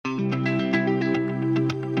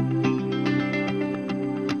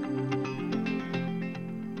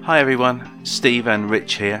Hi everyone, Steve and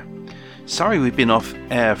Rich here. Sorry we've been off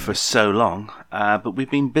air for so long, but we've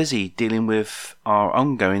been busy dealing with our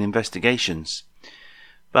ongoing investigations.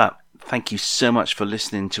 But thank you so much for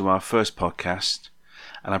listening to our first podcast,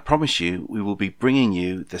 and I promise you we will be bringing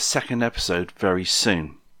you the second episode very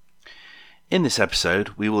soon. In this episode,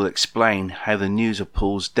 we will explain how the news of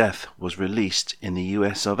Paul's death was released in the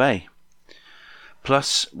US of A.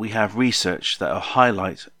 Plus, we have research that will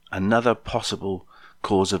highlight another possible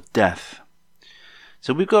cause of death.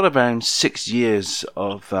 So we've got around 6 years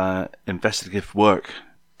of investigative work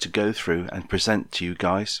to go through and present to you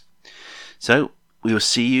guys. So we will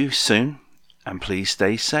see you soon, and please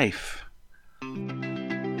stay safe.